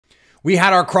We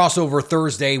had our crossover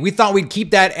Thursday. We thought we'd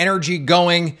keep that energy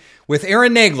going with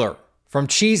Aaron Nagler from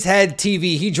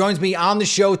CheeseheadTV. He joins me on the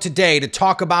show today to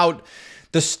talk about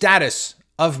the status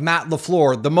of Matt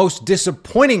LaFleur, the most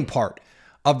disappointing part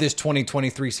of this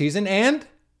 2023 season. And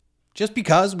just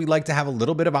because we like to have a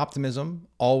little bit of optimism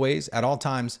always, at all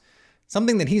times,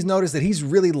 something that he's noticed that he's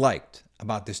really liked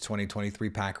about this 2023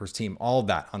 Packers team. All of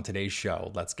that on today's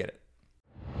show. Let's get it.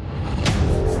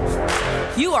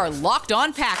 You are Locked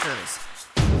On Packers,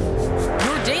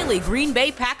 your daily Green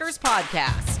Bay Packers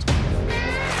podcast.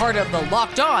 Part of the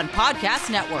Locked On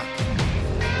Podcast Network,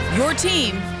 your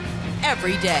team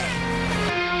every day.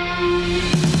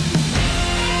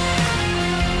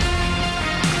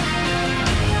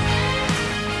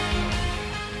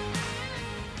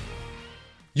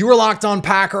 You are Locked On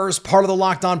Packers, part of the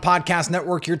Locked On Podcast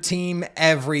Network, your team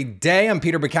every day. I'm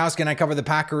Peter Bukowski, and I cover the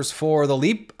Packers for The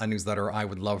Leap, a newsletter I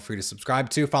would love for you to subscribe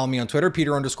to. Follow me on Twitter,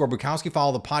 Peter_Bukowski.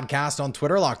 Follow the podcast on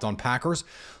Twitter, Locked On Packers.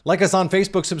 Like us on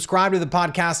Facebook. Subscribe to the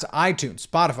podcast, iTunes,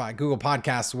 Spotify, Google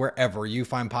Podcasts, wherever you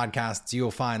find podcasts,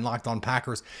 you'll find Locked On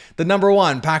Packers, the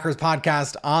 #1 Packers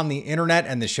podcast on the internet,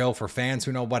 and the show for fans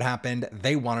who know what happened.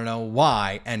 They want to know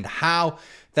why and how.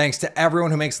 Thanks to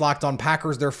everyone who makes Locked On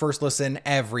Packers their first listen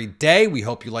every day. We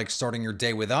hope you like starting your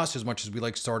day with us as much as we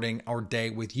like starting our day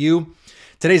with you.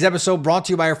 Today's episode brought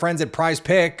to you by our friends at Prize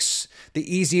Picks,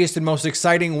 the easiest and most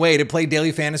exciting way to play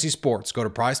daily fantasy sports. Go to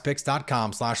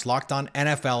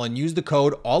prizepicks.com/LockedOnNFL and use the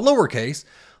code, all lowercase,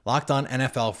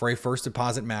 LockedOnNFL for a first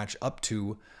deposit match up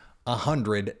to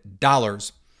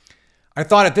 $100. I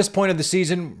thought at this point of the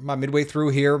season, midway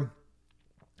through here,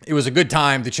 it was a good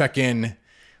time to check in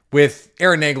with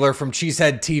Aaron Nagler from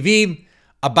CheeseheadTV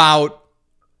about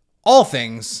all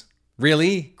things,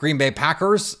 really, Green Bay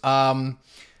Packers.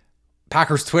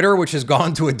 Packers Twitter, which has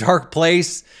gone to a dark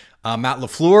place. Matt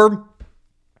LaFleur.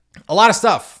 A lot of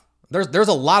stuff. There's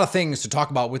a lot of things to talk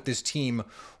about with this team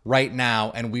right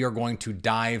now, and we are going to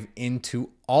dive into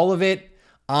all of it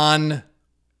on...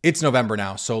 It's November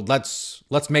now, so let's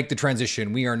make the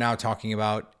transition. We are now talking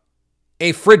about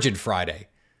a Frigid Friday.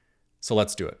 So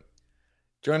let's do it.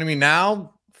 Joining me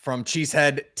now from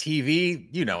CheeseheadTV,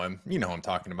 you know him. You know who I'm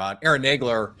talking about. Aaron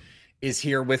Nagler is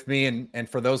here with me. And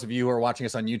for those of you who are watching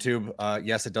us on YouTube,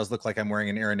 yes, it does look like I'm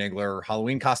wearing an Aaron Nagler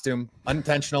Halloween costume.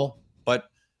 Unintentional, but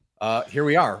here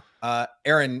we are.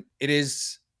 Aaron, it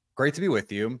is great to be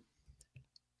with you.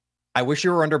 I wish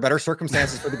you were under better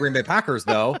circumstances for the Green Bay Packers,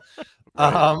 though.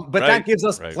 That gives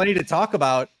us plenty to talk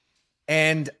about.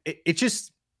 And it just...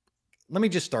 Let me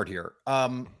just start here.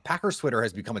 Packers Twitter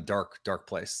has become a dark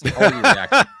place. How are you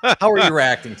reacting? How are you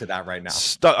reacting to that right now?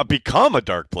 Become a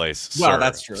dark place, well, sir.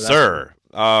 That's true, sir.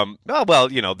 Well,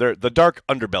 you know, the dark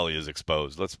underbelly is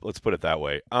exposed. Let's put it that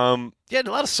way. Yeah, a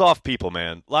lot of soft people,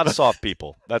 man. A lot of soft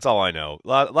people. That's all I know.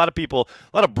 A lot of people,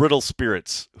 a lot of brittle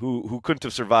spirits who couldn't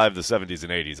have survived the 70s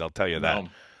and 80s. I'll tell you that.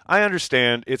 I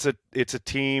understand. It's a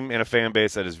team and a fan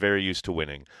base that is very used to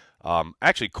winning.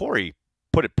 Actually, Corey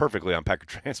put it perfectly on Packer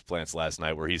Transplants last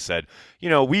night, where he said, you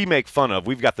know, we've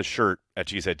got the shirt at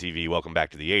CheeseheadTV, welcome back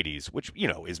to the 80s, which, you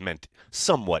know, is meant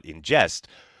somewhat in jest.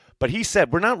 But he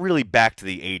said, we're not really back to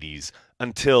the 80s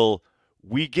until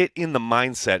we get in the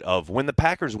mindset of when the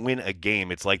Packers win a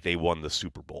game, it's like they won the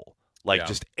Super Bowl.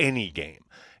 Just any game.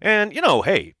 And, you know,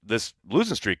 hey, this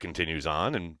losing streak continues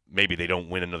on, and maybe they don't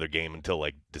win another game until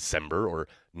like December or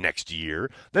next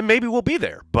year. Then maybe we'll be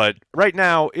there. But right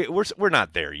now, we're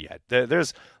not there yet.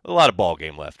 There's a lot of ball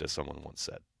game left, as someone once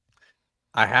said.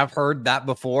 I have heard that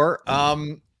before.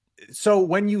 So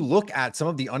when you look at some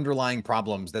of the underlying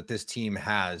problems that this team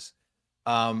has,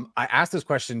 I asked this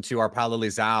question to our pal Lily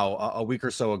Zhao a week or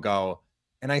so ago.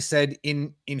 And I said,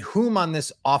 in whom on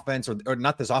this offense, or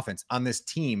not this offense, on this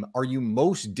team, are you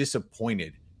most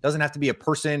disappointed? Doesn't have to be a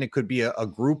person. It could be a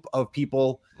group of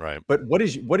people. Right. But what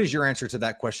is your answer to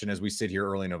that question as we sit here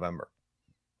early November?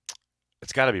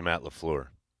 It's got to be Matt LaFleur.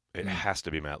 It has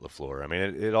to be Matt LaFleur. I mean,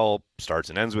 it all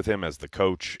starts and ends with him as the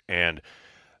coach, and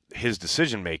his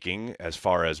decision-making as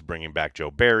far as bringing back Joe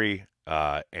Barry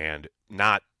and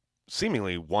not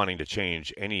seemingly wanting to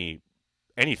change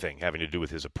anything having to do with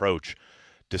his approach,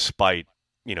 despite,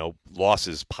 you know,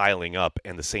 losses piling up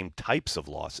and the same types of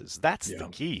losses. That's the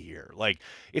key here. Like,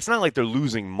 it's not like they're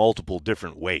losing multiple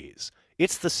different ways.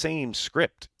 It's the same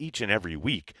script each and every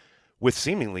week with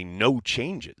seemingly no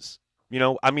changes. You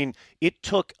know, I mean, it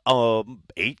took 7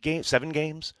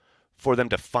 games for them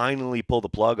to finally pull the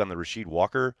plug on the Rasheed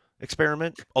Walker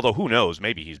experiment. Although, who knows,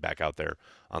 maybe he's back out there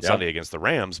on Sunday against the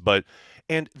Rams.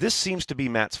 And this seems to be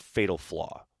Matt's fatal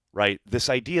flaw. Right? This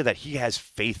idea that he has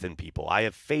faith in people. I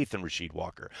have faith in Rasheed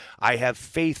Walker. I have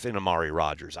faith in Amari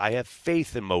Rodgers. I have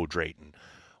faith in Mo Drayton.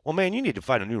 well, man, you need to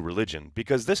find a new religion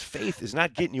because this faith is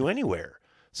not getting you anywhere.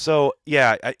 So,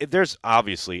 yeah, there's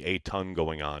obviously a ton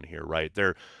going on here, right? There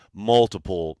are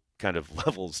multiple kind of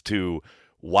levels to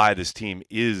why this team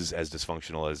is as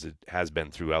dysfunctional as it has been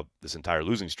throughout this entire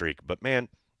losing streak. But, man,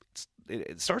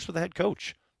 it starts with the head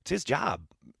coach. It's his job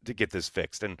to get this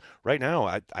fixed. And right now,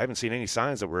 I haven't seen any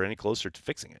signs that we're any closer to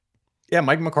fixing it. Yeah,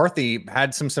 Mike McCarthy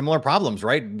had some similar problems,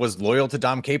 right? Was loyal to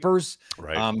Dom Capers.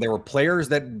 Right. There were players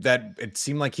that it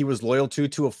seemed like he was loyal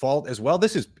to a fault as well.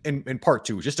 This is in part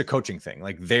two, just a coaching thing.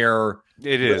 Like their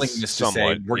willingness to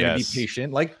say we're going to be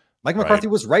patient. Like Mike McCarthy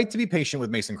was right to be patient with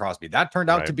Mason Crosby. That turned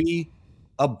out to be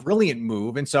a brilliant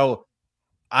move. And so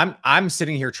I'm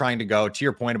sitting here trying to go to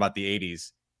your point about the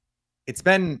 80s. It's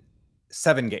been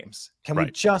 7 games. Can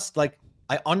we just I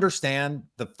understand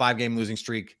the 5-game losing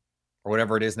streak or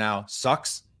whatever it is now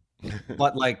sucks,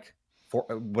 but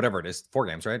whatever it is, 4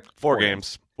 games, right? 4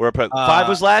 games. We're up at 5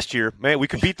 was last year. Man, we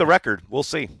could beat the record. We'll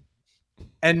see.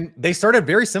 And they started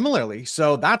very similarly.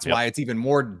 So that's why it's even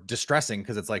more distressing,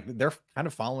 because it's like they're kind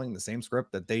of following the same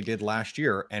script that they did last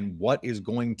year. And what is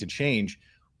going to change?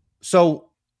 So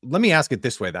let me ask it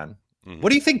this way then. What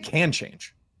do you think can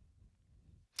change?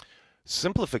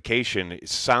 Simplification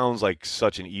sounds like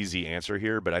such an easy answer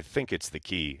here, but I think it's the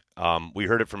key. We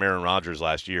heard it from Aaron Rodgers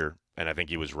last year, and I think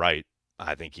he was right.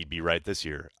 I think he'd be right this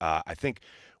year. I think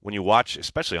when you watch,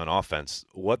 especially on offense,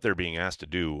 what they're being asked to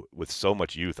do with so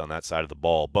much youth on that side of the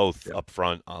ball, both up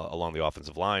front along the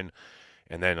offensive line,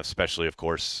 and then especially, of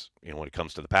course, when it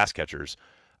comes to the pass catchers,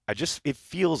 it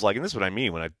feels like, and this is what I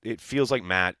mean, it feels like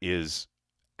Matt is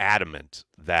adamant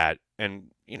that, and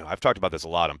I've talked about this a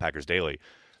lot on Packers Daily,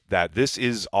 that this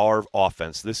is our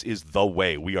offense. This is the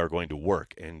way we are going to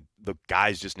work, and the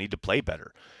guys just need to play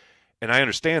better. And I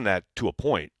understand that to a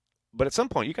point, but at some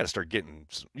point you got to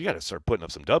start putting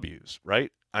up some W's,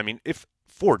 right? I mean, if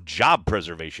for job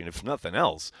preservation, if nothing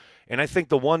else. And I think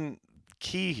the one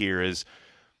key here is,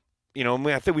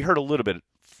 I think we heard a little bit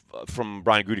from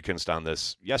Brian Gutekunst on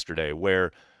this yesterday,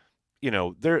 where,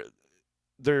 they're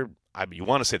you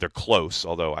want to say they're close,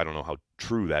 although I don't know how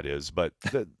true that is, but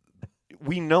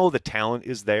we know the talent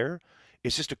is there.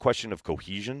 It's just a question of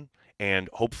cohesion, and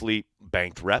hopefully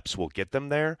banked reps will get them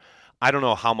there. I don't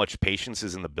know how much patience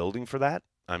is in the building for that.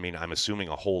 I mean, I'm assuming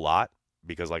a whole lot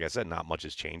because, like I said, not much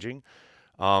is changing.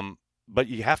 But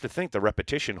you have to think the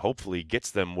repetition hopefully gets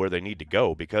them where they need to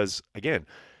go because, again,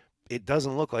 it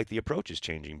doesn't look like the approach is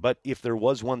changing. But if there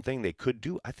was one thing they could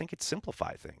do, I think it's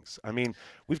simplify things. I mean,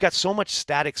 we've got so much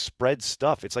static spread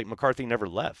stuff. It's like McCarthy never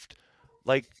left.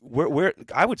 Like where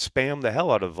I would spam the hell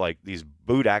out of these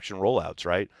boot action rollouts,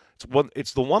 right?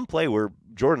 It's the one play where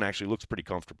Jordan actually looks pretty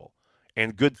comfortable,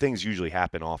 and good things usually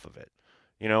happen off of it.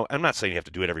 I'm not saying you have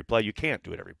to do it every play. You can't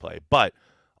do it every play, but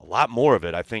a lot more of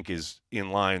it I think is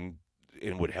in line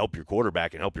and would help your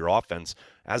quarterback and help your offense,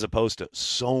 as opposed to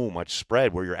so much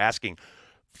spread where you're asking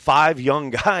 5 young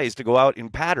guys to go out in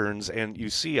patterns, and you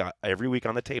see every week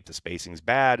on the tape the spacing's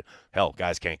bad. Hell,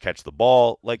 guys can't catch the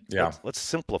ball. Let's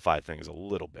simplify things a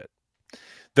little bit.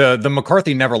 The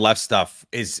McCarthy never left stuff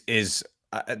is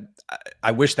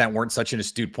I wish that weren't such an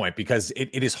astute point, because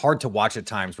it is hard to watch at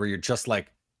times where you're just like,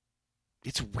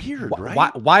 it's weird,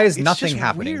 right? Why is nothing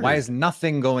happening? Weird. Why is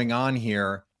nothing going on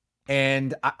here?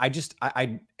 And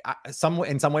in some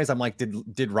ways I'm like,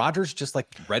 did Rodgers just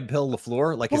red pill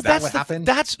LaFleur? Is that what happened?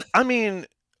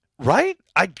 Right?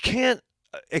 I can't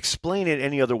explain it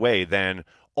any other way than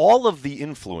all of the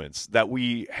influence that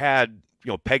we had,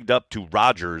 pegged up to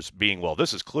Rodgers being, well,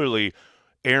 this is clearly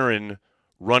Aaron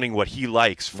running what he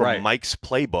likes from Mike's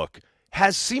playbook,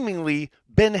 has seemingly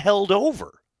been held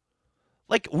over.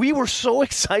 We were so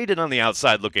excited on the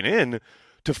outside looking in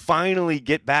to finally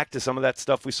get back to some of that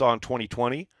stuff we saw in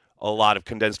 2020. A lot of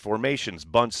condensed formations,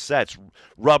 bunch sets,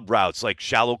 rub routes,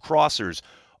 shallow crossers,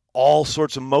 all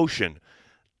sorts of motion.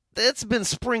 That's been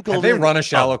sprinkled in. Have they run a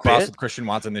shallow cross with Christian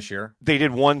Watson this year? They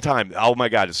did one time. Oh, my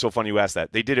God. It's so funny you asked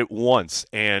that. They did it once,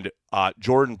 and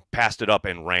Jordan passed it up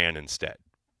and ran instead.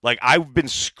 I've been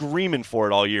screaming for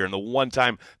it all year, and the one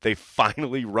time they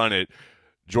finally run it,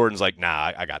 Jordan's like,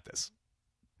 nah, I got this.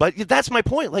 But that's my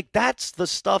point. That's the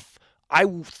stuff I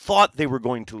thought they were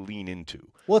going to lean into.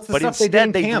 Well, it's the stuff they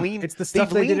did in camp. It's the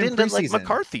stuff they did in preseason.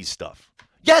 McCarthy stuff.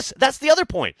 Yes, that's the other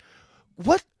point.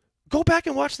 What? Go back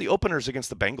and watch the openers against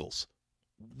the Bengals.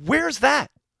 Where's that?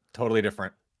 Totally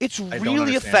different. It's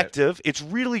really effective. It's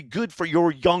really good for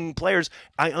your young players.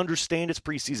 I understand it's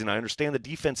preseason. I understand the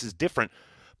defense is different.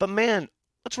 But, man,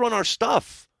 let's run our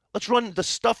stuff. Let's run the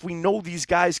stuff we know these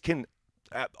guys can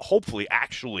hopefully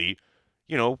actually,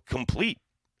 complete.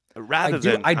 Rather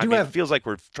than, it feels like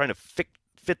we're trying to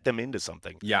fit them into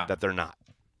something that they're not.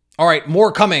 All right,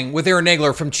 more coming with Aaron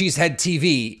Nagler from Cheesehead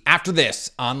TV after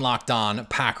this on Locked On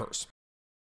Packers.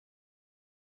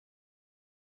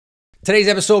 Today's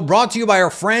episode brought to you by our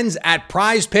friends at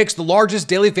Prize Picks, the largest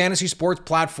daily fantasy sports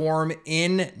platform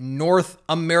in North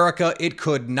America. It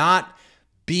could not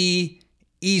be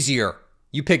easier.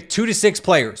 You pick 2 to 6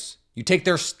 players. You take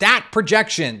their stat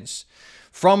projections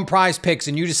from Prize Picks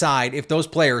and you decide if those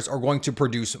players are going to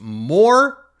produce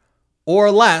more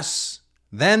or less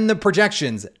than the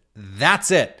projections.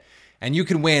 That's it. And you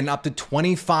can win up to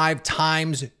 25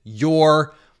 times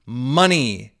your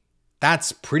money.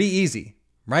 That's pretty easy,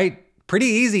 right? Pretty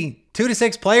easy. 2 to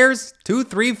 6 players, 2,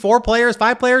 3, 4 players,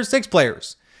 5 players, 6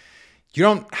 players. You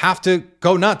don't have to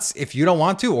go nuts if you don't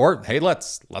want to, or hey,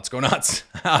 let's go nuts.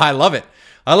 I love it.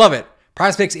 I love it.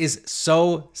 Prize Picks is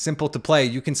so simple to play.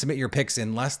 You can submit your picks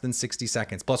in less than 60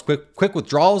 seconds. Plus quick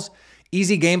withdrawals,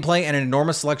 easy gameplay, and an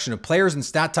enormous selection of players and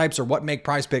stat types are what make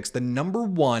Prize Picks the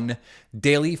 #1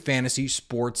 daily fantasy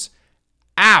sports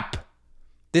app.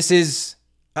 This is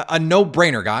a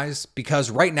no-brainer, guys, because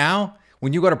right now,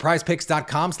 when you go to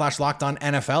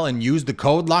prizepicks.com/LockedOnNFL and use the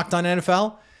code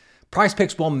LockedOnNFL, Prize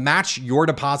Picks will match your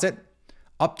deposit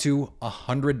up to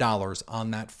 $100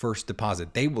 on that first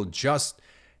deposit. They will just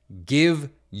give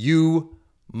you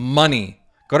money.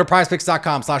 Go to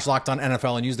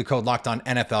prizepicks.com/LockedOnNFL and use the code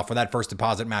LockedOnNFL for that first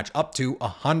deposit match up to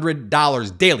 $100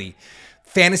 daily.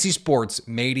 Fantasy sports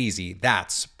made easy.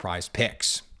 That's Prize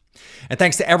Picks. And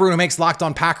thanks to everyone who makes Locked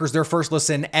On Packers their first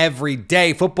listen every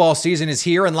day. Football season is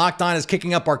here, and Locked On is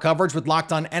kicking up our coverage with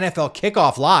Locked On NFL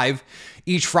Kickoff Live.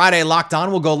 Each Friday, Locked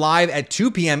On will go live at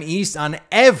 2 p.m. East on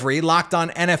every Locked On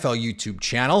NFL YouTube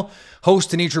channel.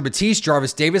 Hosts Tanitra Batiste,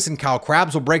 Jarvis Davis, and Kyle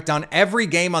Krabs will break down every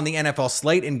game on the NFL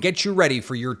slate and get you ready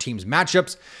for your team's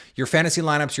matchups, your fantasy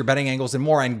lineups, your betting angles, and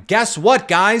more. And guess what,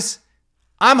 guys?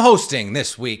 I'm hosting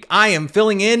this week. I am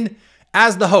filling in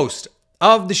as the host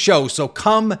of the show. So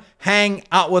come hang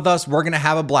out with us. We're going to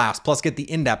have a blast. Plus get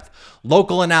the in-depth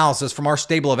local analysis from our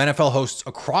stable of NFL hosts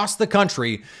across the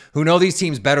country who know these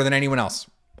teams better than anyone else.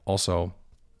 Also,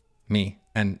 me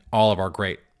and all of our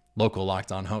great local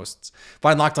Locked On hosts.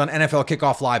 Find Locked On NFL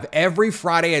Kickoff Live every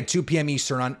Friday at 2 p.m.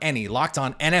 Eastern on any Locked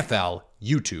On NFL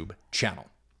YouTube channel.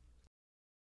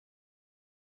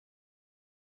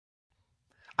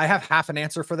 I have half an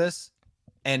answer for this,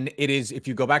 and it is if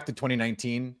you go back to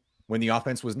 2019, when the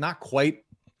offense was not quite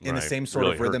in the same sort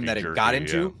of rhythm that it got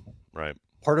into. Yeah. Right.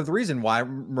 Part of the reason why,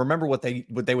 remember what they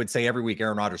would say every week,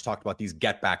 Aaron Rodgers talked about these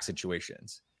get back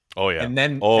situations. Oh yeah. And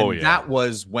then that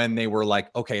was when they were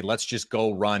like, okay, let's just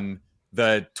go run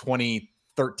the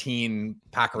 2013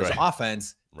 Packers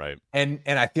offense. Right. And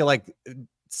I feel like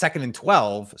 2nd and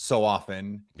 12 so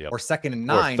often, or 2nd and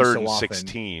 9 or 3rd so and often.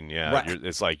 16. Yeah. Right.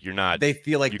 It's like you're not. They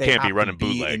feel like you they can't have be running to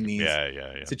be bootleg in these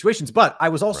situations. But I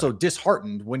was also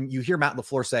disheartened when you hear Matt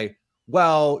LaFleur say,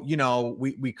 well, you know,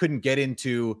 we couldn't get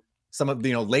into some of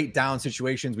the, late down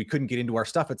situations. We couldn't get into our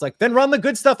stuff. It's like, then run the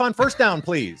good stuff on first down,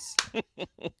 please.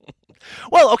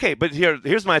 Well, okay. But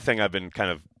here's my thing I've been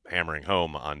kind of hammering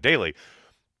home on daily.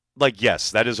 Like,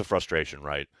 yes, that is a frustration,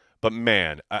 right? But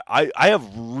man, I have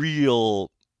real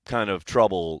kind of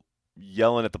trouble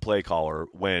yelling at the play caller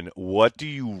when what do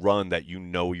you run that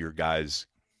your guys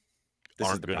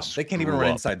aren't going to. They can't even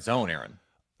run inside zone, Aaron.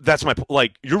 That's my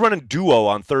like. You're running duo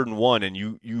on 3rd and 1, and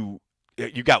you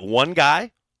got one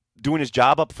guy doing his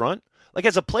job up front. Like,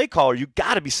 as a play caller, you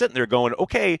got to be sitting there going,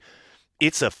 okay,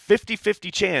 it's a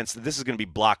 50-50 chance that this is going to be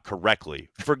blocked correctly.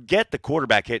 Forget the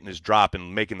quarterback hitting his drop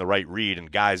and making the right read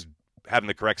and guys having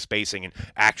the correct spacing and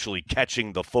actually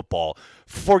catching the football.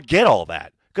 Forget all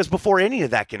that. Because before any of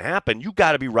that can happen, you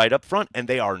got to be right up front, and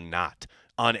they are not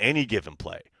on any given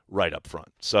play right up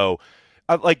front. So,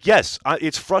 yes,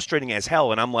 it's frustrating as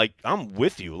hell, and I'm like, I'm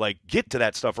with you. Like, get to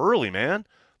that stuff early, man.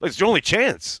 Like, it's your only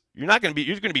chance. You're going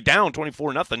to be down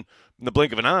 24-0 in the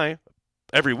blink of an eye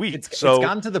every week. It's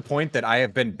gotten to the point that I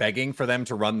have been begging for them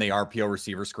to run the RPO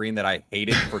receiver screen that I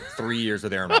hated for 3 years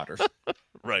with Aaron Rodgers.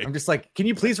 Right. I'm just like, can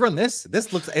you please run this?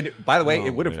 This looks, and by the way, it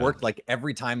would have worked like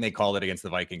every time they called it against the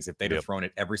Vikings. If they'd have thrown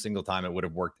it every single time, it would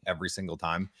have worked every single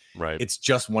time. Right. It's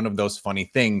just one of those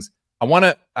funny things.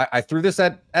 I threw this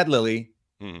at Lily.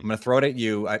 I'm going to throw it at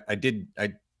you. I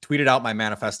tweeted out my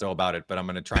manifesto about it, but I'm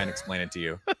going to try and explain it to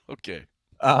you. Okay.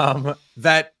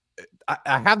 That I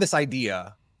have this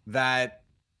idea that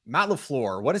Matt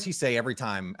LaFleur, what does he say every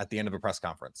time at the end of a press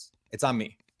conference? It's on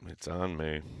me. It's on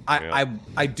me.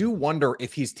 I do wonder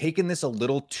if he's taken this a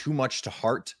little too much to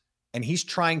heart and he's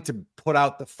trying to put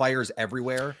out the fires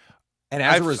everywhere. And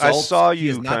as a result, he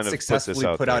has not successfully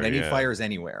put out any fires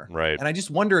anywhere. Right. And I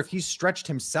just wonder if he's stretched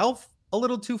himself a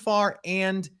little too far,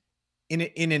 and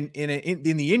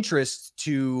in the interest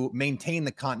to maintain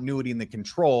the continuity and the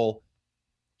control,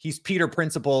 he's Peter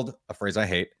principled, a phrase I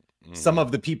hate, some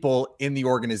of the people in the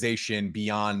organization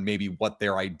beyond maybe what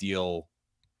their ideal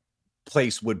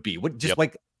place would be. What just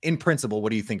like in principle,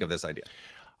 what do you think of this idea?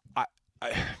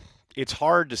 It's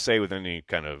hard to say with any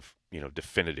kind of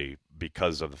definity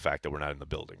because of the fact that we're not in the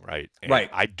building, right? And right.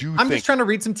 I'm just trying to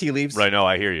read some tea leaves. Right. No,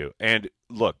 I hear you. And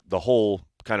look, the whole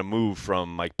kind of move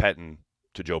from Mike Pettin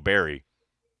to Joe Barry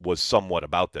was somewhat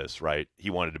about this, right? He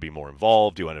wanted to be more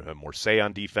involved. He wanted to have more say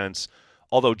on defense.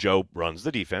 Although Joe runs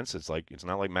the defense, it's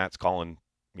not like Matt's calling,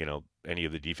 any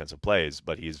of the defensive plays,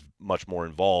 but he's much more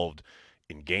involved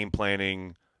in game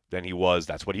planning than he was.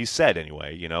 That's what he said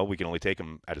anyway. We can only take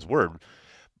him at his word.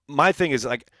 My thing is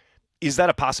is that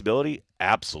a possibility?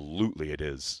 Absolutely it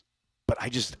is. But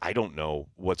I don't know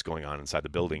what's going on inside the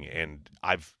building. And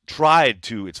I've tried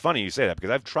to, it's funny you say that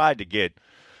because I've tried to get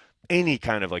any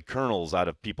kind of kernels out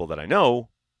of people that I know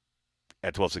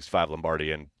at 1265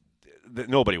 Lombardi, and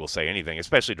nobody will say anything,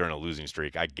 especially during a losing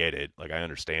streak. I get it. I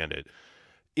understand it.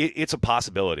 It's a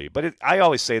possibility. But I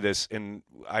always say this, and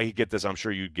I get this, I'm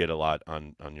sure you get a lot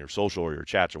on your social or your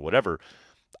chats or whatever.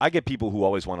 I get people who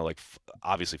always want to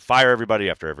obviously fire everybody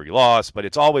after every loss, but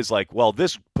it's always well,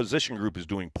 this position group is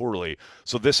doing poorly,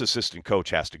 so this assistant coach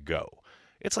has to go.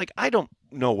 It's I don't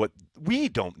know we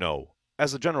don't know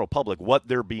as a general public what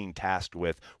they're being tasked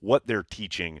with, what they're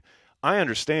teaching. I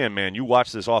understand, man, you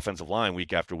watch this offensive line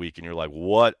week after week and you're like,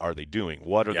 what are they doing?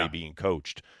 What are they being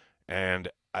coached? And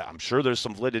I'm sure there's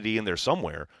some validity in there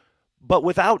somewhere. But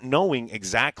without knowing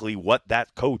exactly what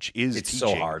that coach is teaching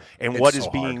so hard. And what is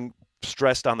being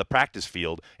stressed on the practice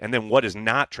field and then what is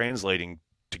not translating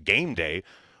to game day,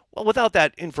 well, without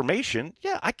that information,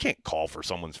 I can't call for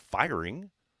someone's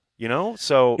firing,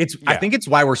 So I think it's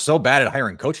why we're so bad at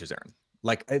hiring coaches, Aaron.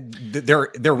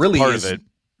 There really is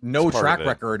no track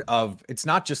record of, it's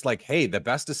not just hey, the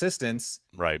best assistants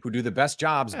who do the best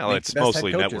jobs. Well, it's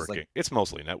mostly networking. It's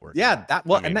mostly networking. Yeah.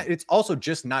 It's also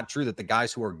just not true that the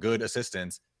guys who are good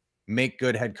assistants make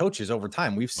good head coaches over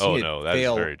time. We've seen it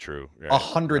fail very true.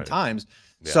 100 times.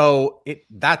 Yeah. So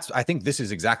I think this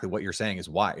is exactly what you're saying is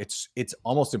why it's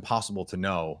almost impossible to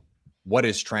know what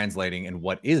is translating and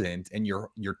what isn't. And you're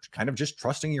kind of just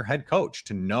trusting your head coach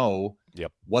to know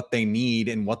what they need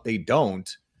and what they don't.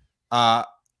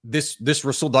 This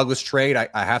Russell Douglas trade,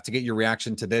 I have to get your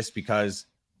reaction to this because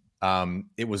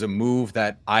it was a move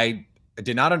that I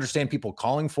did not understand people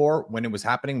calling for when it was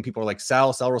happening. People are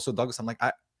sell Russell Douglas. I'm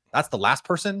that's the last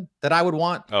person that I would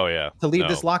want to leave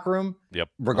this locker room,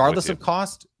 regardless of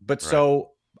cost. But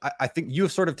so I think you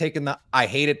have sort of taken the I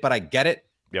hate it, but I get it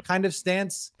kind of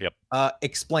stance.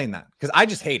 Explain that, because I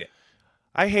just hate it.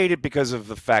 I hate it because of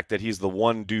the fact that he's the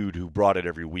one dude who brought it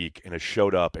every week and has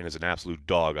showed up and is an absolute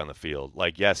dog on the field.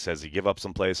 Yes, has he give up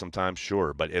some plays sometimes?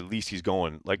 Sure. But at least he's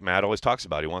going, like Matt always talks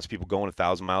about, he wants people going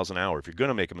 1,000 miles an hour. If you're going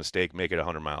to make a mistake, make it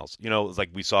 100 miles. It's like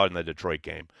we saw it in the Detroit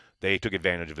game. They took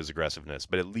advantage of his aggressiveness,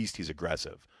 but at least he's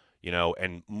aggressive.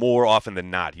 And more often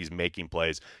than not, he's making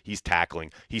plays. He's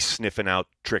tackling. He's sniffing out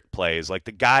trick plays.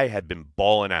 The guy had been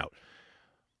balling out.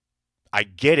 I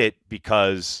get it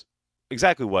because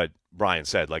exactly what Brian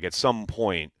said, at some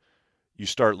point you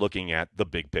start looking at the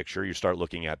big picture. You start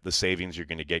looking at the savings you're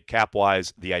going to get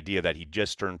cap-wise, the idea that he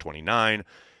just turned 29.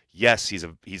 Yes, he's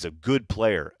a good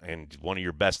player and one of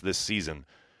your best this season,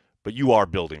 but you are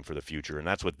building for the future, and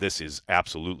that's what this is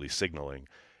absolutely signaling.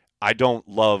 I don't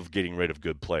love getting rid of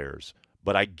good players,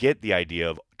 but I get the idea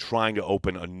of trying to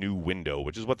open a new window,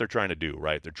 which is what they're trying to do,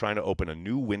 right? They're trying to open a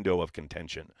new window of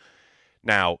contention.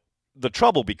 Now, the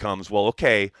trouble becomes, well,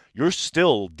 okay, you're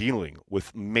still dealing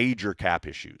with major cap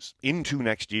issues into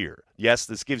next year. Yes,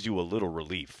 this gives you a little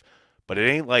relief, but it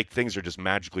ain't like things are just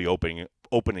magically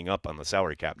opening up on the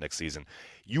salary cap next season.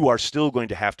 You are still going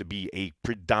to have to be a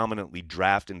predominantly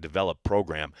draft and develop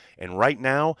program. And right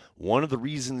now, one of the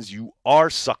reasons you are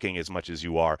sucking as much as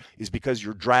you are is because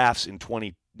your drafts in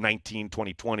 2019,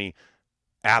 2020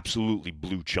 absolutely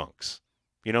blew chunks.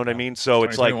 You know what I mean? So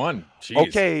it's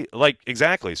okay,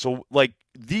 exactly. So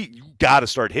you got to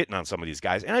start hitting on some of these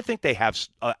guys, and I think they have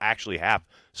actually have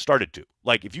started to.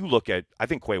 If you look at, I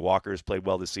think Quay Walker has played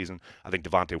well this season. I think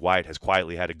Devontae Wyatt has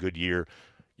quietly had a good year.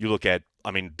 You look at,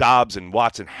 Dobbs and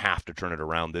Watson have to turn it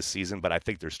around this season, but I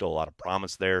think there's still a lot of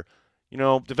promise there.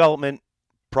 Development,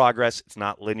 progress, it's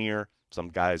not linear. Some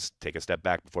guys take a step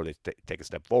back before they take a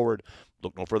step forward.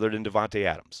 Look no further than Devontae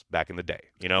Adams back in the day,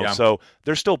 So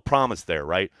there's still promise there,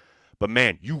 right? But,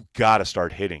 man, you got to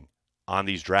start hitting on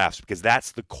these drafts because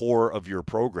that's the core of your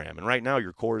program. And right now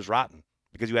your core is rotten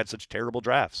because you had such terrible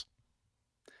drafts.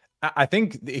 I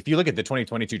think if you look at the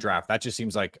 2022 draft, that just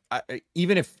seems like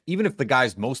even if the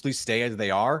guys mostly stay as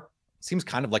they are, it seems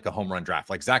kind of like a home run draft.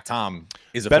 Like Zach Tom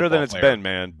is a better than it's player. been,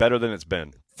 man. Better than it's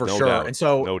been. For no sure. Doubt. And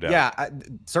so, no doubt. yeah,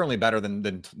 certainly better than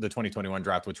the 2021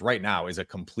 draft, which right now is a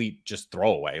complete just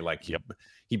throwaway. Like,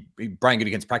 Brian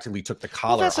Gutekunst practically took the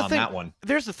collar on that one.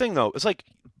 There's the thing, though. It's like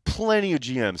plenty of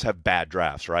GMs have bad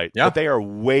drafts, right? Yeah. But they are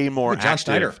way more John active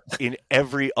Schneider. in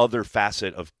every other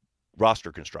facet of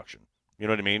roster construction. You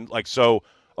know what I mean? Like, so,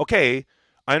 okay,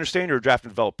 I understand you're a draft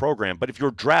and develop program, but if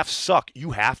your drafts suck,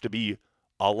 you have to be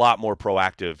a lot more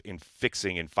proactive in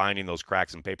fixing and finding those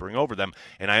cracks and papering over them.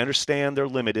 And I understand they're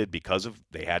limited because of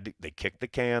they kicked the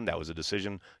can. That was a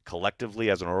decision collectively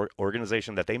as an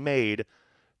organization that they made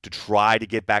to try to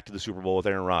get back to the Super Bowl with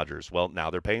Aaron Rodgers. Well,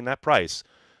 now they're paying that price.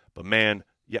 But man,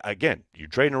 yeah, again, you're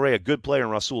trading away a good player in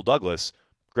Rasul Douglas.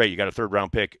 Great, you got a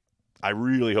third-round pick. I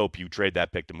really hope you trade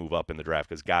that pick to move up in the draft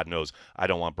because God knows I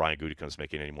don't want Brian Gutekunst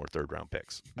making any more third-round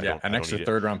picks. An extra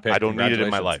third-round pick. I don't need it in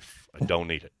my life. I don't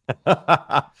need it.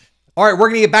 All right, we're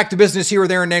going to get back to business here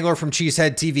with Aaron Nagler from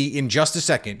Cheesehead TV in just a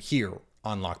second here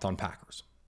on Locked On Packers.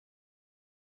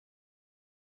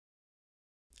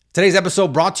 Today's episode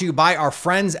brought to you by our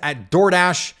friends at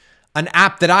DoorDash, an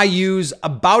app that I use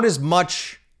about as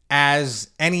much as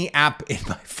any app in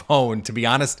my phone, to be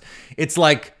honest. It's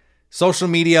like social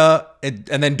media and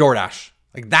then DoorDash.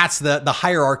 Like that's the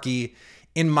hierarchy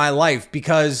in my life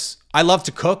because I love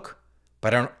to cook,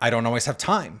 but I don't always have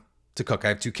time to cook. I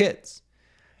have 2 kids.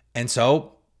 And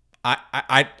so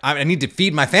I need to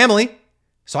feed my family.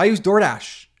 So I use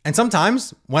DoorDash. And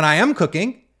sometimes when I am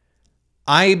cooking,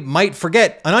 I might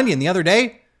forget an onion.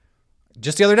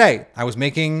 Just the other day, I was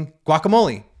making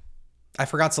guacamole. I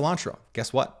forgot cilantro.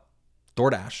 Guess what?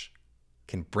 DoorDash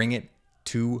can bring it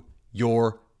to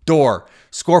your door.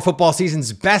 Score football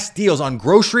season's best deals on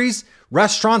groceries,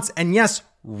 restaurants, and yes,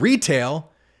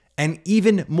 retail, and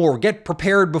even more. Get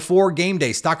prepared before game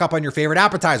day. Stock up on your favorite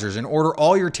appetizers and order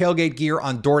all your tailgate gear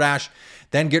on DoorDash.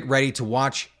 Then get ready to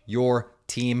watch your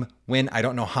team win. I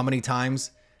don't know how many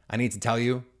times I need to tell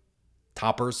you,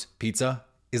 Toppers Pizza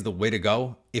is the way to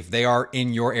go. If they are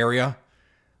in your area,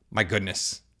 my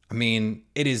goodness. I mean,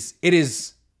 it is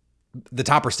the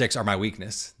Topper sticks are my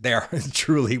weakness. They are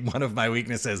truly one of my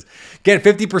weaknesses. Get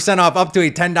 50% off up to a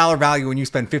 $10 value when you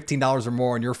spend $15 or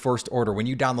more on your first order when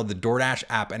you download the DoorDash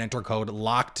app and enter code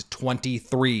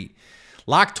LOCKED23.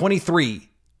 LOCKED23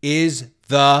 is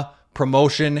the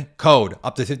promotion code.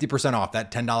 Up to 50% off that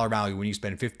 $10 value when you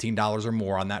spend $15 or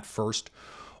more on that first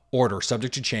order.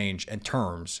 Subject to change and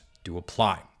terms do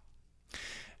apply.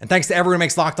 And thanks to everyone who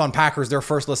makes Locked On Packers their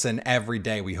first listen every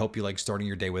day. We hope you like starting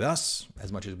your day with us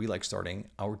as much as we like starting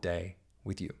our day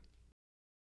with you.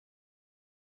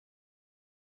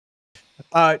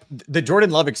 The Jordan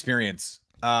Love experience,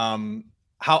 how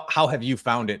have you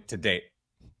found it to date?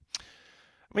 I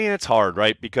mean, it's hard,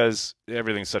 right? Because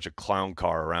everything's such a clown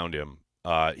car around him.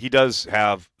 He does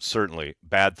have certainly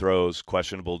bad throws,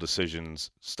 questionable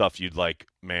decisions, stuff you'd like,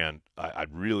 man,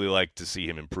 I'd really like to see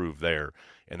him improve there.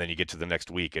 And then you get to the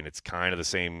next week and it's kind of the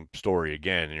same story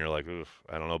again. And you're like,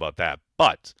 I don't know about that.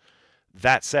 But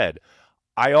that said,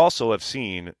 I also have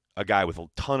seen a guy with a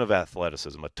ton of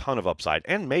athleticism, a ton of upside,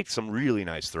 and make some really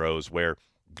nice throws where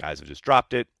guys have just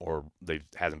dropped it or they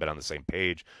hasn't been on the same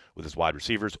page with his wide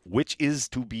receivers, which is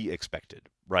to be expected,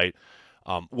 right?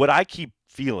 What I keep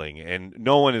feeling, and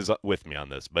no one is with me on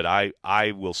this, but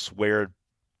I will swear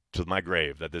to my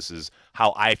grave that this is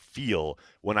how I feel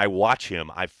when I watch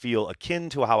him. I feel akin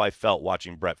to how I felt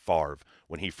watching Brett Favre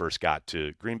when he first got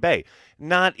to Green Bay.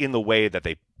 Not in the way that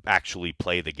they actually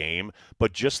play the game,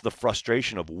 but just the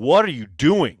frustration of, what are you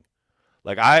doing?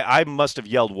 Like, I must have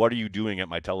yelled, what are you doing at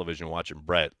my television watching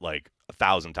Brett like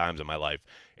 1,000 times in my life.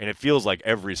 And it feels like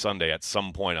every Sunday at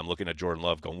some point I'm looking at Jordan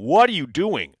Love going, what are you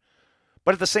doing?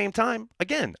 But at the same time,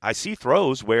 again, I see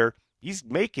throws where he's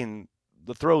making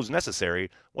the throws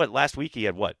necessary. Last week he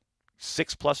had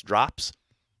 6+ drops?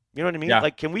 You know what I mean? Yeah.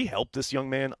 Like, can we help this young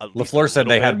man? LaFleur said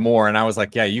they had more, and I was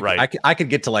like, yeah, right. I could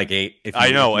get to like 8. If I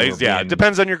know. it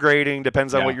depends on your grading,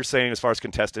 depends on what you're saying as far as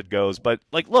contested goes. But,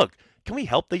 like, look, can we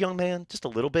help the young man just a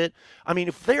little bit? I mean,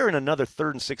 if they're in another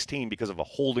 3rd and 16 because of a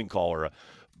holding call or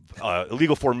a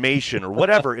illegal formation or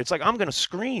whatever, it's like, I'm going to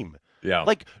scream. Yeah.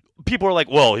 Like, people are like,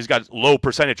 well, he's got low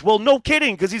percentage. Well, no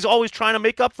kidding, because he's always trying to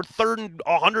make up for 3rd and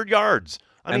 100 yards.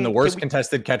 I mean, the worst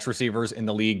contested catch receivers in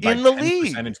the league by 10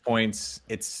 percentage points.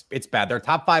 It's bad. They're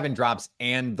top 5 in drops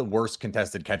and the worst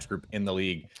contested catch group in the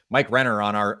league. Mike Renner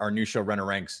on our new show, Renner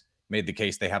Ranks, made the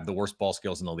case they have the worst ball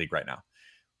skills in the league right now.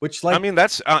 Which, like, I mean,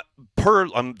 that's per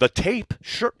the tape.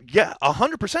 Sure. Yeah,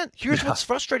 100%. Here's what's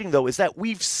frustrating, though, is that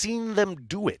we've seen them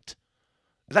do it.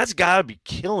 That's got to be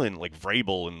killing like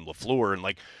Vrabel and LaFleur and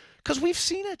like, because we've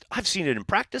seen it. I've seen it in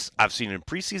practice. I've seen it in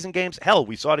preseason games. Hell,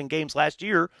 we saw it in games last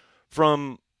year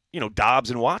from, Dobbs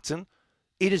and Watson.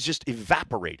 It has just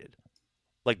evaporated.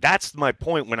 Like, that's my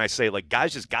point when I say, like,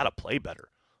 guys just got to play better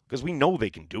because we know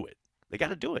they can do it. They got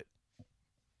to do it.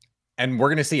 And we're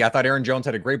going to see. I thought Aaron Jones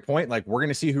had a great point. Like, we're going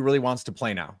to see who really wants to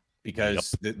play now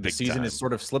because the season has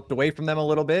sort of slipped away from them a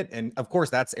little bit. And, of course,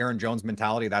 that's Aaron Jones'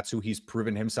 mentality. That's who he's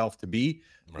proven himself to be.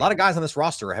 Right. A lot of guys on this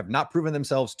roster have not proven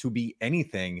themselves to be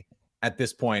anything at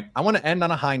this point. I want to end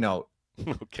on a high note.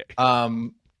 Okay.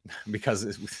 Because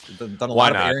it's done a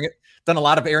lot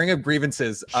of airing of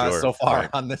grievances so far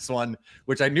on this one,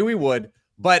 which I knew he would.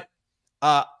 But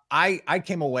I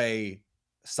came away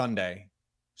Sunday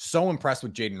so impressed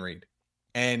with Jaden Reed.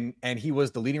 And he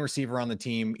was the leading receiver on the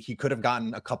team. He could have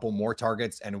gotten a couple more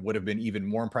targets and it would have been even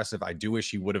more impressive. I do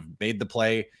wish he would have made the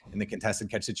play in the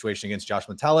contested catch situation against Josh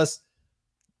Metellus.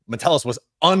 Metellus was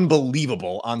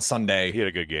unbelievable on Sunday. He had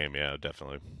a good game. Yeah,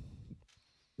 definitely.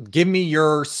 Give me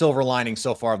your silver lining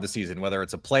so far of the season, whether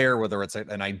it's a player, whether it's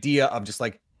an idea of just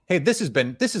like, hey, this has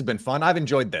been fun. I've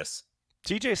enjoyed this.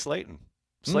 TJ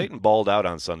Slayton balled out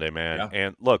on Sunday, man. Yeah.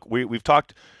 And look, we've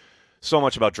talked so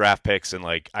much about draft picks, and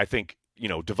like I think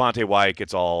Devontae Wyatt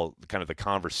gets all kind of the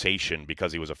conversation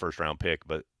because he was a first-round pick,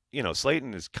 but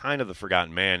Slayton is kind of the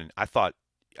forgotten man. And I thought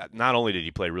not only did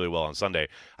he play really well on Sunday,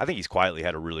 I think he's quietly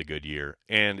had a really good year.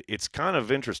 And it's kind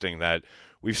of interesting that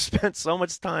we've spent so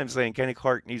much time saying Kenny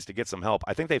Clark needs to get some help.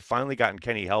 I think they've finally gotten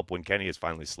Kenny help when Kenny is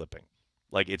finally slipping.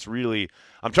 Like, it's really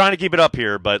 – I'm trying to keep it up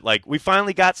here, but, like, we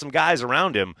finally got some guys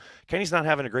around him. Kenny's not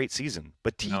having a great season,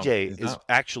 but TJ is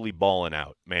actually balling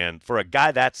out, man. For a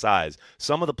guy that size,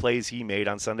 some of the plays he made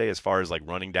on Sunday as far as, like,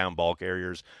 running down ball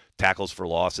carriers, tackles for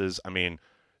losses, I mean,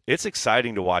 it's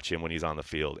exciting to watch him when he's on the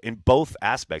field in both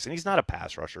aspects. And he's not a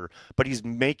pass rusher, but he's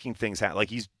making things happen. Like,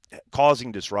 he's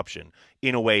causing disruption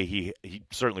in a way he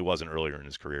certainly wasn't earlier in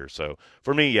his career. So,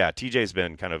 for me, yeah, TJ's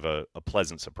been kind of a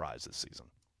pleasant surprise this season.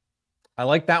 I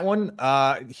like that one.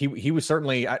 He was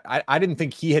certainly, I didn't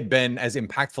think he had been as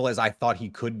impactful as I thought he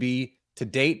could be to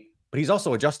date, but he's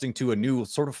also adjusting to a new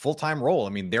sort of full-time role. I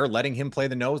mean, they're letting him play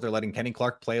the nose. They're letting Kenny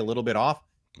Clark play a little bit off.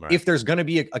 Right. If there's going to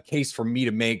be a case for me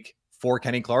to make for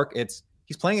Kenny Clark,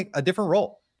 he's playing a different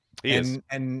role. And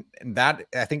that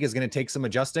I think is going to take some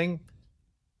adjusting.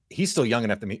 He's still young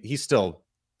enough to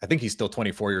I think he's still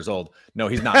 24 years old. No,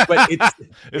 he's not. But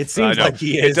it seems like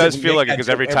he is. It does feel like it because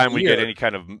every time we get any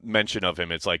kind of mention of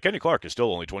him, it's like Kenny Clark is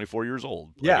still only 24 years old.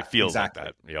 Like, yeah, it feels exactly.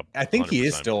 like that. Yep, I think 100%. He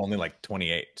is still only like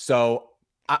 28. So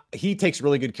he takes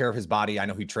really good care of his body. I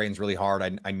know he trains really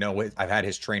hard. I know I've had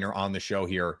his trainer on the show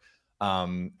here.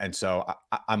 And so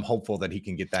I'm hopeful that he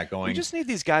can get that going. We just need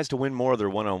these guys to win more of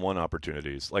their one-on-one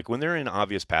opportunities. Like when they're in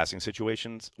obvious passing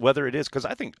situations, whether it is, because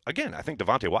I think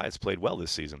Devontae Wyatt's played well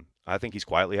this season. I think he's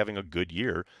quietly having a good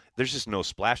year. There's just no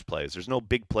splash plays. There's no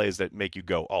big plays that make you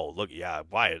go, oh, look, yeah,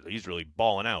 Wyatt, he's really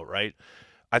balling out, right?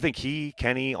 I think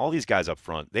Kenny, all these guys up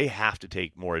front, they have to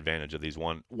take more advantage of these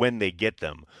when they get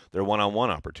them, their one-on-one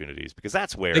opportunities, because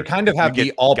that's where they kind of have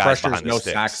the all pressures, no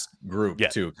sacks group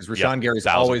too. Because Rashawn Gary's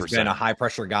always been a high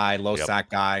pressure guy, low sack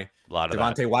guy. A lot of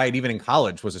Devontae Wyatt, even in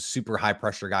college, was a super high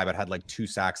pressure guy, but had like 2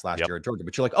 sacks last year at Georgia.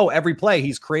 But you're like, oh, every play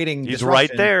he's creating. He's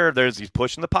right there. He's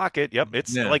pushing the pocket. Yep,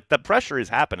 it's like the pressure is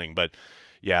happening, but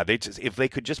yeah, if they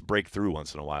could just break through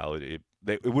once in a while, it would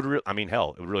it would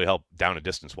really help down a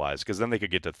distance wise, because then they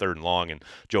could get to 3rd and long and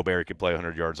Joe Barry could play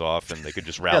 100 yards off and they could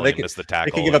just rally and miss the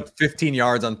tackle. They could give up 15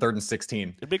 yards on 3rd and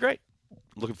 16. It'd be great.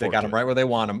 Looking forward. They got him right where they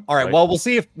want him. All right. Well, we'll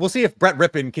see if Brett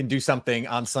Rippon can do something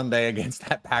on Sunday against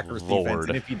that Packers defense,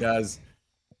 and if he does,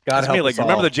 God help us all.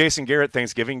 Remember the Jason Garrett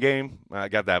Thanksgiving game? I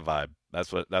got that vibe.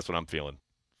 That's what I'm feeling.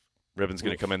 Rippon's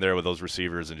going to come in there with those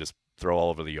receivers and just throw all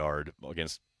over the yard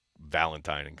against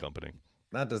Valentine and company.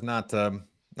 That does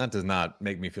not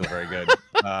make me feel very good.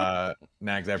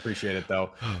 Nags, I appreciate it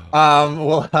though.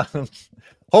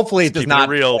 Hopefully it does not.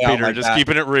 Keeping it real, Peter. Like just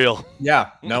keeping it real.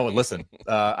 Yeah. No, listen.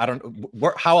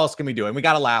 How else can we do it? And we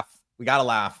got to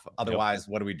laugh. Otherwise,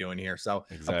 what are we doing here? So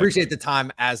appreciate the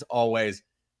time as always.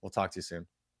 We'll talk to you soon.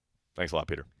 Thanks a lot,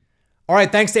 Peter. All right.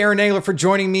 Thanks to Aaron Nagler for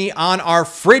joining me on our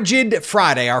Frigid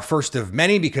Friday, our first of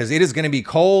many, because it is going to be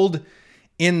cold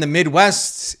in the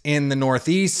Midwest, in the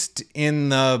Northeast, in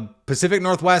the Pacific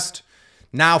Northwest,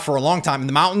 now for a long time. In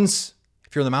the mountains,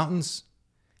 if you're in the mountains,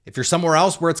 if you're somewhere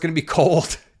else where it's going to be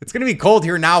cold, it's going to be cold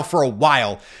here now for a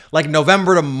while, like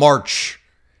November to March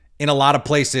in a lot of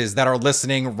places that are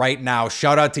listening right now.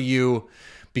 Shout out to you,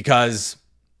 because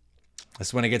This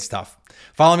is when it gets tough.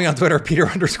 Follow me on Twitter,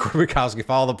 Peter_Bukowski.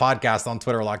 Follow the podcast on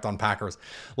Twitter, Locked On Packers.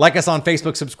 Like us on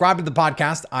Facebook. Subscribe to the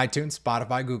podcast, iTunes,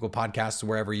 Spotify, Google Podcasts,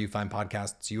 wherever you find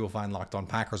podcasts, you will find Locked On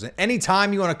Packers. And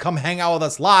anytime you want to come hang out with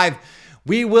us live,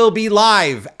 we will be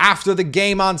live after the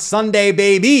game on Sunday,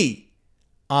 baby,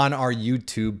 on our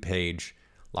YouTube page,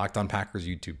 Locked On Packers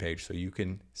YouTube page, so you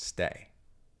can stay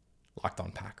Locked On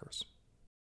Packers.